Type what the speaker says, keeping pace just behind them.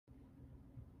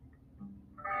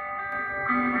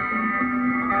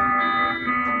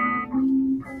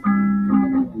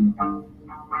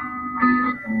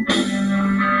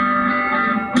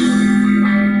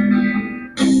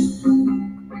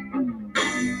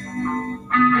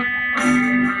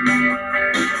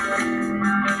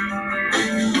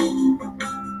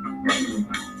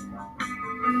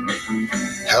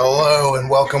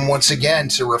Welcome once again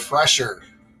to Refresher,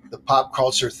 the pop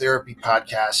culture therapy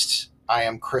podcast. I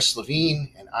am Chris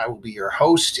Levine, and I will be your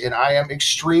host, and I am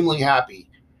extremely happy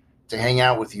to hang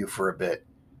out with you for a bit.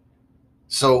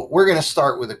 So we're going to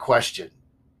start with a question.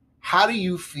 How do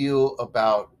you feel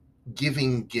about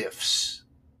giving gifts?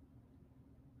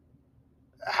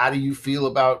 How do you feel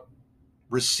about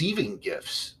receiving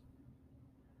gifts?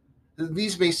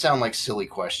 These may sound like silly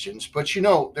questions, but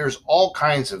there's all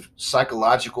kinds of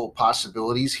psychological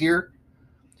possibilities here.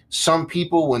 Some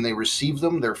people, when they receive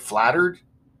them, they're flattered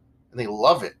and they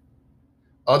love it.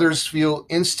 Others feel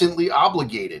instantly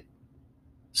obligated.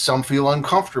 Some feel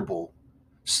uncomfortable.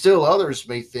 Still others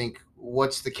may think,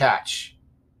 what's the catch?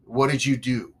 What did you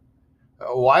do?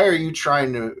 Why are you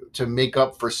trying to make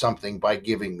up for something by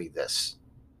giving me this?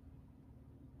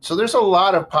 So there's a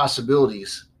lot of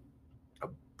possibilities, a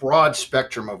broad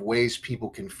spectrum of ways people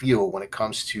can feel when it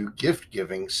comes to gift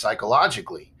giving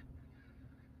psychologically.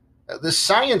 The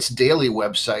Science Daily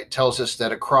website tells us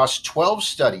that across 12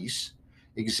 studies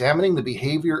examining the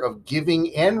behavior of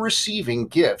giving and receiving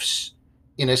gifts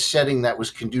in a setting that was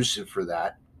conducive for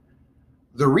that,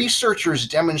 the researchers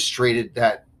demonstrated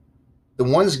that the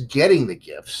ones getting the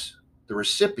gifts, the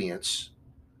recipients,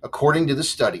 according to the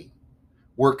study,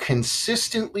 were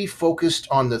consistently focused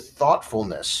on the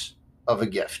thoughtfulness of a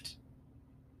gift.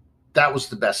 That was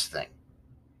the best thing.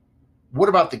 What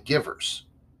about the givers?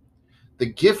 The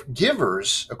gift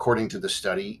givers, according to the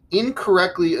study,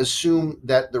 incorrectly assume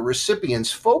that the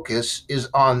recipient's focus is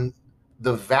on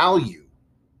the value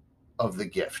of the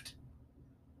gift.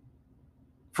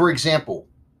 For example,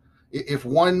 if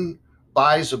one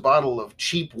buys a bottle of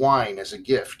cheap wine as a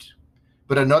gift,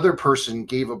 but another person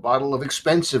gave a bottle of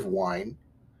expensive wine,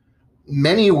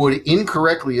 many would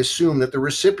incorrectly assume that the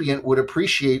recipient would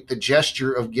appreciate the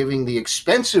gesture of giving the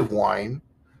expensive wine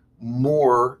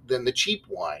more than the cheap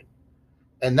wine.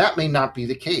 And that may not be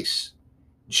the case.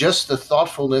 Just the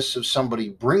thoughtfulness of somebody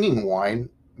bringing wine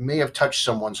may have touched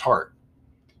someone's heart.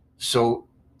 So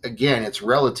again, it's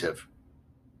relative.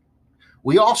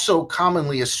 We also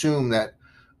commonly assume that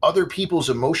other people's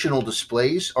emotional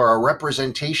displays are a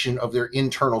representation of their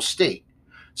internal state,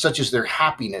 such as their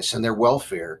happiness and their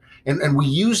welfare. And we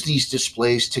use these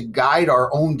displays to guide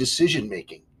our own decision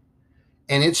making.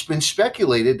 And it's been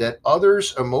speculated that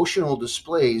others' emotional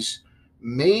displays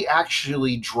may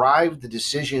actually drive the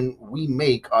decision we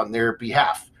make on their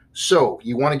behalf. So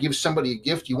you want to give somebody a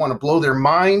gift, you want to blow their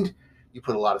mind, you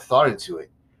put a lot of thought into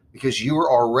it because you are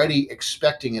already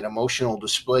expecting an emotional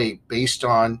display based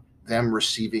on them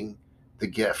receiving the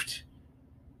gift.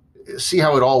 See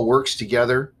how it all works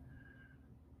together?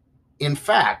 In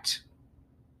fact,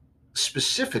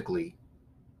 specifically,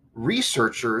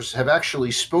 researchers have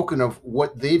actually spoken of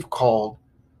what they've called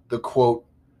the, quote,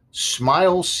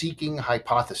 smile-seeking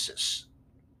hypothesis,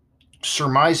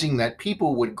 surmising that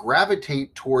people would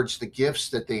gravitate towards the gifts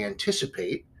that they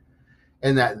anticipate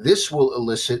and that this will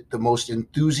elicit the most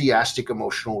enthusiastic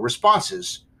emotional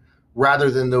responses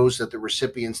rather than those that the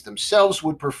recipients themselves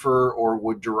would prefer or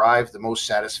would derive the most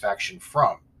satisfaction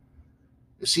from.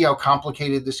 You see how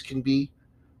complicated this can be?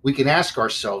 We can ask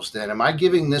ourselves then, am I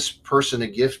giving this person a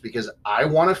gift because I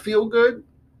want to feel good?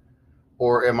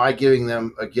 Or am I giving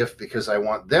them a gift because I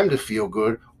want them to feel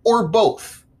good? Or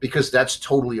both, because that's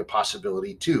totally a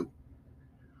possibility too.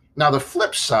 Now, the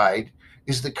flip side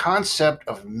is the concept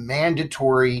of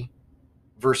mandatory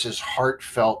versus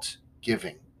heartfelt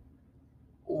giving.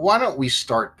 Why don't we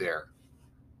start there?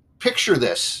 Picture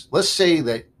this. Let's say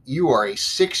that you are a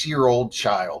 6-year-old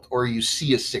child, or you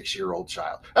see a 6-year-old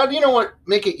child. You know what?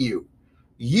 Make it you.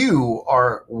 You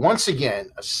are, once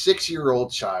again, a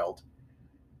 6-year-old child.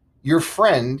 Your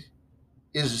friend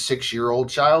is a 6-year-old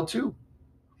child too.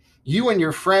 You and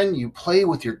your friend, you play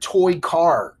with your toy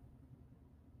car.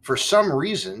 For some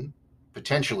reason,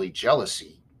 potentially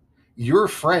jealousy, your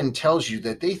friend tells you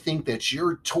that they think that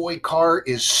your toy car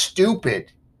is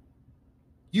stupid.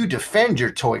 You defend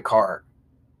your toy car.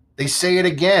 They say it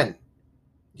again.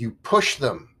 You push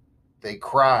them. They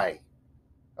cry.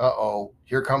 Uh-oh,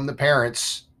 here come the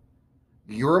parents.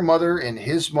 Your mother and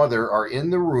his mother are in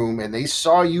the room and they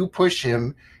saw you push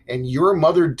him, and your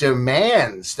mother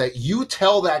demands that you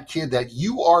tell that kid that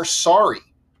you are sorry.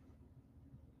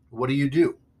 What do?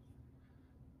 You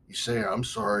say, I'm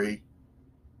sorry,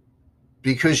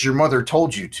 because your mother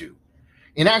told you to.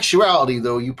 In actuality,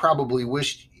 though, you probably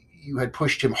wished you had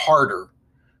pushed him harder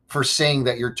for saying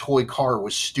that your toy car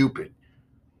was stupid.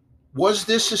 Was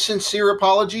this a sincere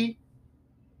apology?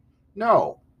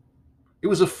 No. It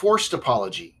was a forced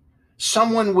apology.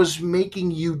 Someone was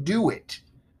making you do it,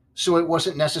 so it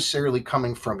wasn't necessarily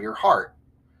coming from your heart.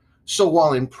 So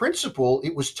while in principle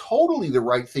it was totally the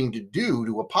right thing to do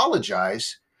to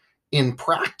apologize, in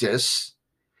practice,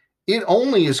 it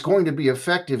only is going to be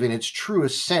effective in its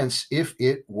truest sense if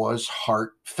it was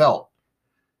heartfelt.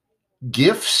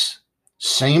 Gifts,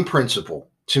 same principle.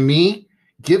 To me,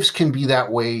 gifts can be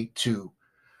that way too.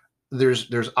 There's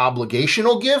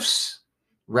obligational gifts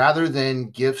rather than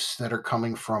gifts that are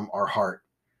coming from our heart.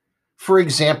 For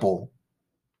example,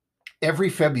 every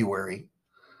February,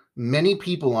 many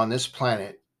people on this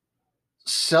planet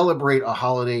celebrate a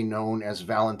holiday known as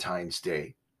Valentine's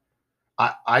Day.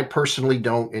 I personally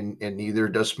don't, and neither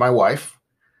does my wife.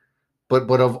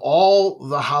 But of all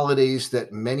the holidays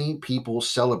that many people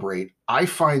celebrate, I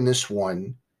find this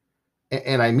one,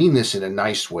 and I mean this in a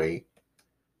nice way,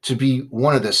 to be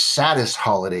one of the saddest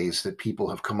holidays that people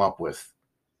have come up with.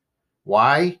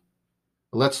 Why?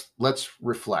 Let's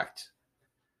reflect.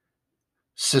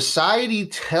 Society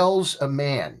tells a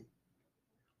man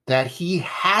that he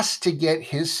has to get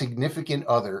his significant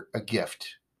other a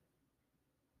gift.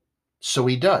 So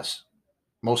he does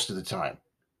most of the time.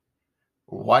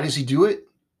 Why does he do it?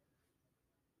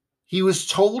 He was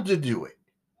told to do it.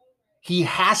 He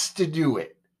has to do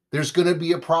it. There's going to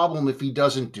be a problem if he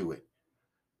doesn't do it.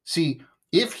 See,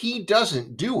 if he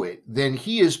doesn't do it, then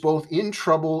he is both in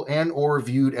trouble and or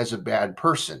viewed as a bad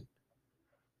person.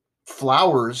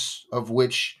 Flowers, of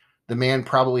which the man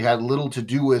probably had little to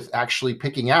do with actually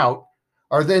picking out,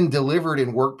 are then delivered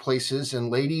in workplaces, and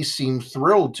ladies seem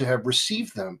thrilled to have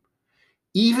received them,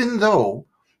 even though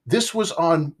this was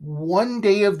on one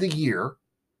day of the year,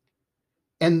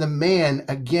 and the man,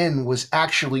 again, was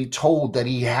actually told that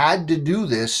he had to do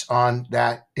this on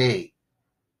that day.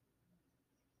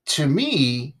 To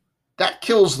me, that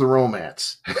kills the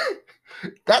romance.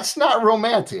 That's not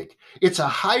romantic. It's a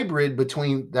hybrid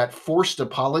between that forced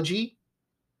apology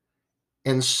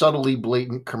and subtly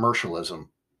blatant commercialism.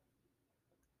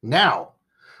 Now,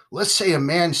 let's say a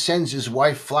man sends his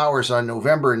wife flowers on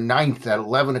November 9th at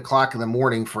 11 o'clock in the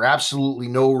morning for absolutely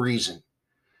no reason,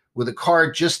 with a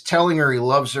card just telling her he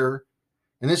loves her.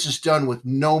 And this is done with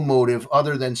no motive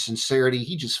other than sincerity.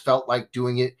 He just felt like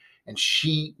doing it, and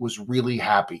she was really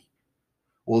happy.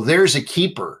 Well, there's a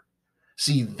keeper.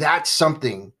 See, that's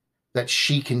something that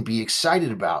she can be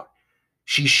excited about.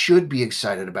 She should be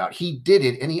excited about. He did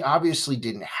it, and he obviously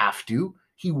didn't have to.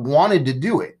 He wanted to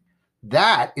do it.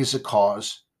 That is a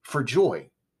cause for joy.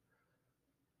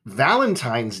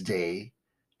 Valentine's Day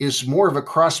is more of a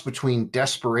cross between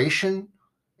desperation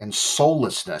and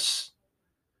soullessness.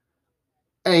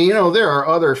 And there are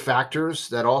other factors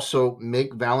that also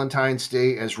make Valentine's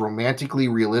Day as romantically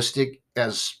realistic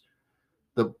as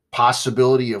the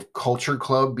possibility of Culture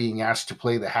Club being asked to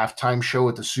play the halftime show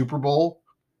at the Super Bowl.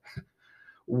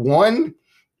 One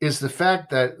is the fact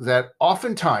that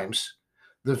oftentimes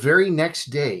the very next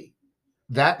day,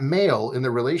 that male in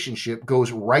the relationship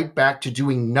goes right back to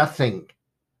doing nothing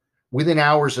within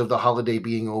hours of the holiday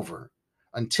being over,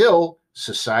 until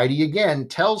society again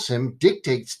tells him,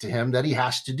 dictates to him that he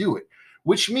has to do it,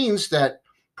 which means that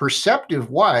perceptive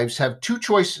wives have two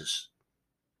choices: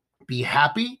 be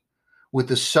happy with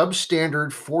the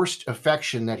substandard forced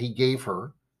affection that he gave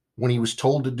her when he was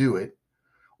told to do it,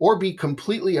 or be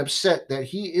completely upset that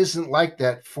he isn't like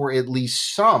that for at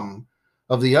least some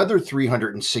of the other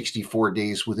 364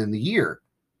 days within the year.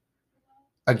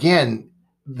 Again,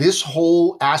 this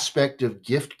whole aspect of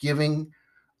gift giving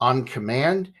on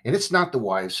command, and it's not the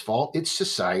wife's fault, it's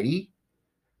society.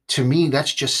 To me,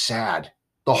 that's just sad.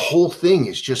 The whole thing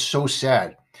is just so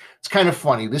sad. It's kind of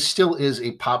funny. This still is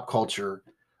a pop culture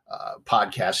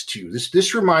podcast too.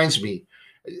 This reminds me,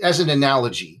 as an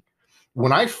analogy,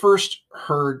 when I first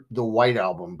heard the White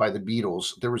Album by the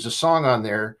Beatles, there was a song on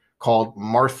there called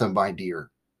Martha, My Dear.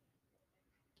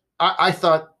 I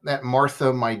thought that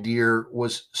Martha, My Dear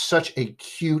was such a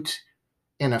cute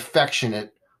and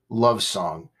affectionate love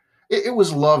song. It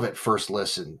was love at first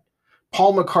listen.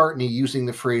 Paul McCartney using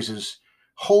the phrases,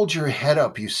 "Hold your head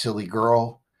up, you silly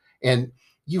girl," and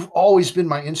 "You've always been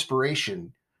my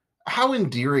inspiration." How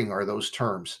endearing are those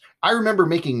terms? I remember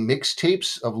making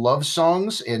mixtapes of love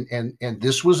songs, and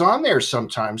this was on there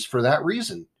sometimes for that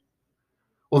reason.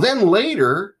 Well, then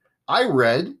later I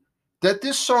read that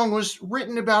this song was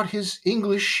written about his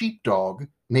English sheepdog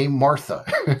named Martha.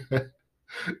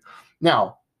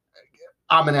 Now,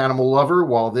 I'm an animal lover.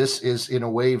 While this is in a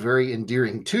way very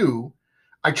endearing too,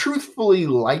 I truthfully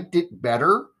liked it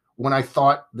better when I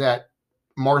thought that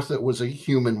Martha was a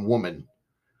human woman.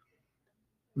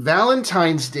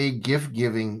 Valentine's Day gift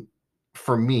giving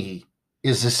for me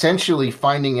is essentially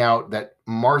finding out that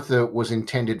Martha was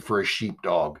intended for a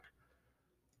sheepdog.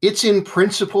 It's in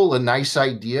principle a nice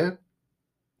idea,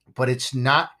 but it's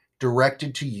not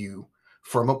directed to you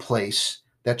from a place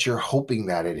that you're hoping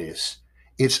that it is.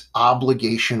 It's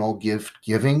obligational gift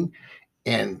giving,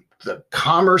 and the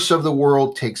commerce of the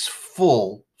world takes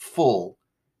full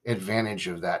advantage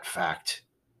of that fact.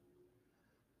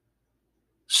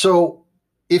 So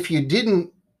if you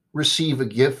didn't receive a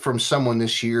gift from someone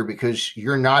this year because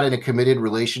you're not in a committed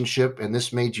relationship and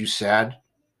this made you sad,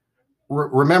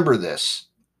 remember this.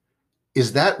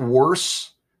 Is that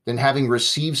worse than having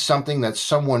received something that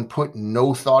someone put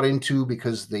no thought into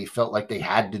because they felt like they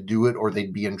had to do it or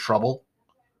they'd be in trouble?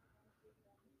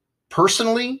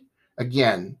 Personally,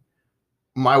 again,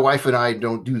 my wife and I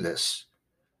don't do this.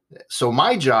 So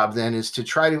my job then is to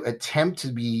try to attempt to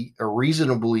be a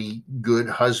reasonably good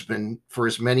husband for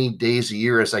as many days a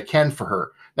year as I can for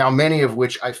her. Now, many of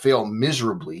which I fail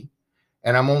miserably,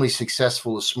 and I'm only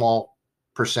successful a small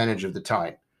percentage of the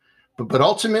time. But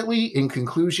ultimately, in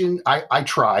conclusion, I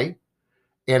try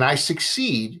and I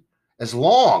succeed as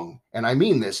long, and I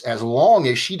mean this, as long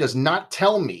as she does not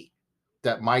tell me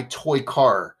that my toy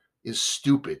car is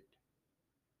stupid.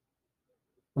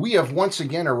 We have once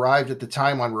again arrived at the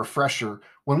time on Refresher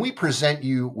when we present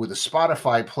you with a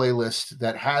Spotify playlist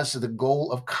that has the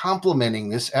goal of complementing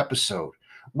this episode.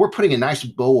 We're putting a nice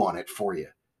bow on it for you.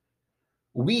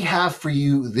 We have for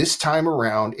you this time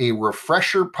around a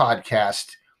Refresher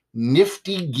Podcast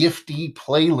Nifty Gifty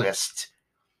playlist.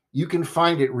 You can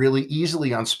find it really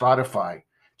easily on Spotify.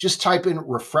 Just type in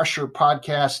Refresher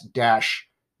Podcast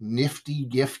Nifty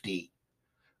Gifty.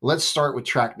 Let's start with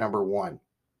track number 1.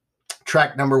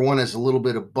 Track number 1 is a little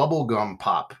bit of bubblegum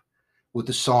pop with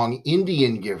the song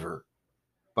Indian Giver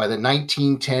by the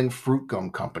 1910 Fruit Gum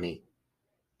Company.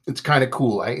 It's kind of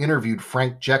cool. I interviewed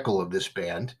Frank Jekyll of this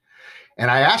band,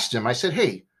 and I asked him, I said,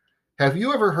 hey, have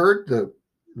you ever heard the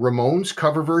Ramones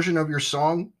cover version of your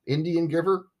song, Indian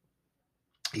Giver?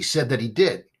 He said that he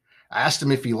did. I asked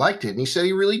him if he liked it, and he said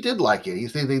he really did like it. He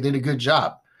said they did a good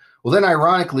job. Well, then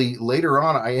ironically, later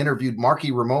on, I interviewed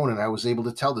Marky Ramone, and I was able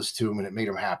to tell this to him, and it made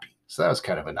him happy. So that was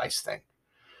kind of a nice thing.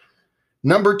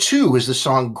 Number 2 is the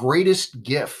song Greatest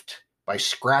Gift by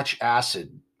Scratch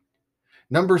Acid.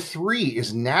 Number 3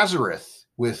 is Nazareth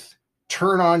with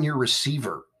Turn On Your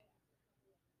Receiver.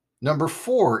 Number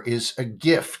 4 is A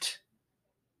Gift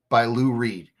by Lou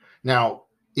Reed. Now,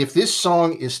 if this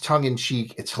song is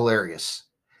tongue-in-cheek, it's hilarious.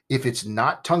 If it's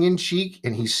not tongue-in-cheek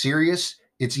and he's serious,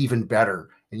 it's even better.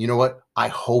 And you know what? I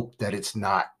hope that it's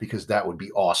not, because that would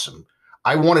be awesome.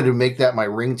 I wanted to make that my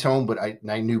ringtone, but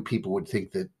I knew people would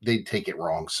think that they'd take it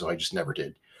wrong, so I just never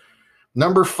did.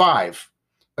 Number 5,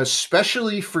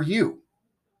 Especially for You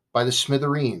by the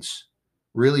Smithereens.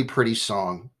 Really pretty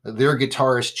song. Their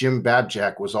guitarist, Jim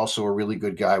Babjack, was also a really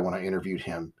good guy when I interviewed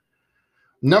him.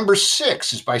 Number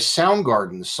 6 is by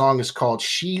Soundgarden. The song is called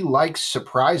She Likes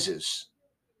Surprises.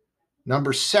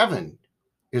 Number 7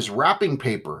 is Wrapping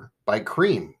Paper by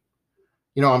Cream.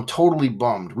 You know, I'm totally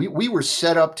bummed. We were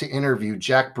set up to interview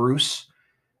Jack Bruce,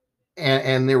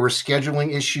 and there were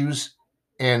scheduling issues,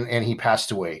 and he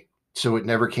passed away. So it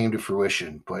never came to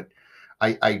fruition. But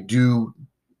I do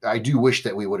wish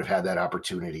that we would have had that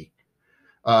opportunity.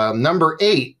 Number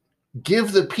 8,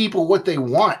 Give the People What They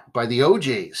Want by the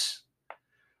OJs.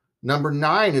 Number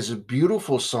 9 is a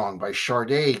beautiful song by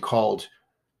Sade called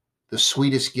The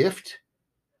Sweetest Gift.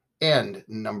 And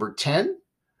number 10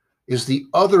 is the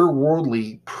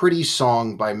otherworldly pretty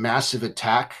song by Massive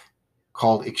Attack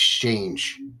called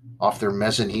Exchange off their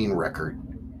Mezzanine record.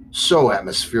 So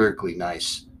atmospherically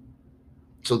nice.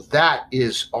 So that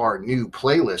is our new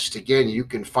playlist. Again, you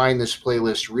can find this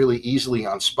playlist really easily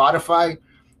on Spotify.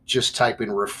 Just type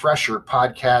in Refresher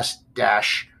Podcast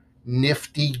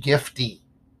Nifty Gifty.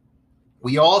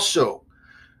 We also,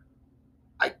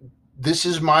 this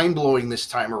is mind-blowing this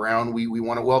time around. We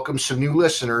want to welcome some new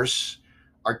listeners.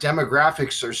 Our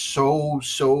demographics are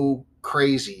so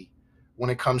crazy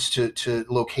when it comes to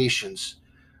locations.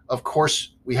 Of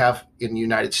course, we have in the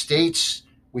United States,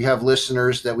 we have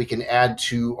listeners that we can add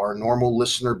to our normal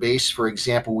listener base. For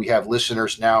example, we have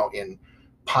listeners now in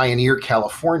Pioneer,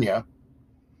 California,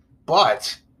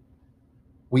 but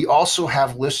we also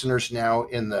have listeners now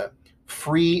in the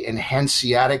free and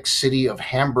Hanseatic city of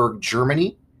Hamburg,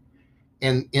 Germany,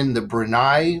 and in the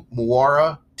Brunei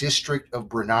Muara district of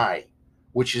Brunei,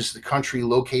 which is the country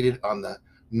located on the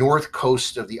north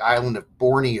coast of the island of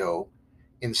Borneo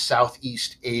in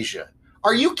Southeast Asia.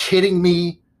 Are you kidding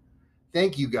me?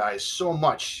 Thank you guys so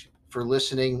much for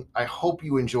listening. I hope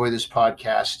you enjoy this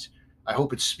podcast. I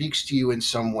hope it speaks to you in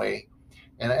some way.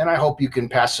 And I hope you can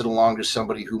pass it along to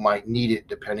somebody who might need it,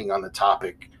 depending on the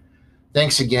topic.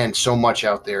 Thanks again so much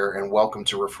out there, and welcome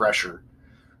to Refresher.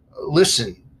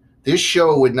 Listen, this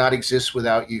show would not exist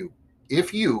without you.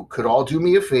 if you could all do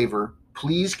me a favor,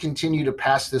 please continue to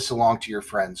pass this along to your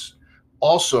friends.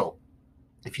 Also,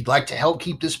 if you'd like to help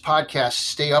keep this podcast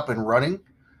stay up and running,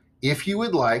 if you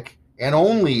would like, and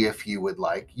only if you would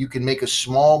like, you can make a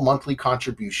small monthly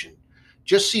contribution.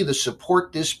 Just see the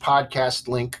support this podcast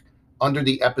link under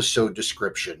the episode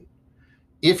description.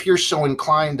 If you're so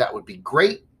inclined, that would be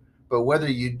great. But whether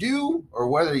you do or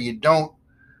whether you don't,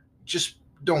 just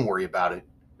don't worry about it.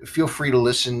 Feel free to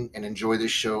listen and enjoy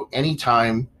this show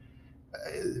anytime.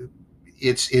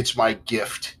 It's my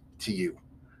gift to you.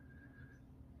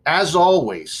 As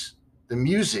always, the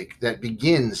music that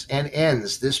begins and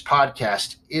ends this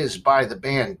podcast is by the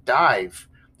band Dive.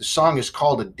 The song is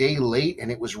called A Day Late,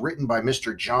 and it was written by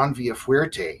Mr. John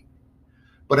Villafuerte.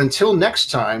 But until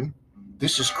next time,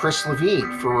 this is Chris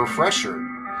Levine for Refresher,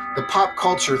 the Pop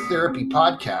Culture Therapy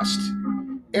Podcast.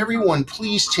 Everyone,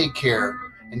 please take care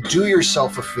and do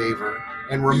yourself a favor.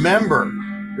 And remember,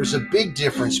 there's a big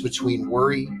difference between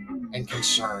worry and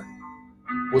concern.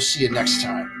 We'll see you next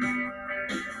time.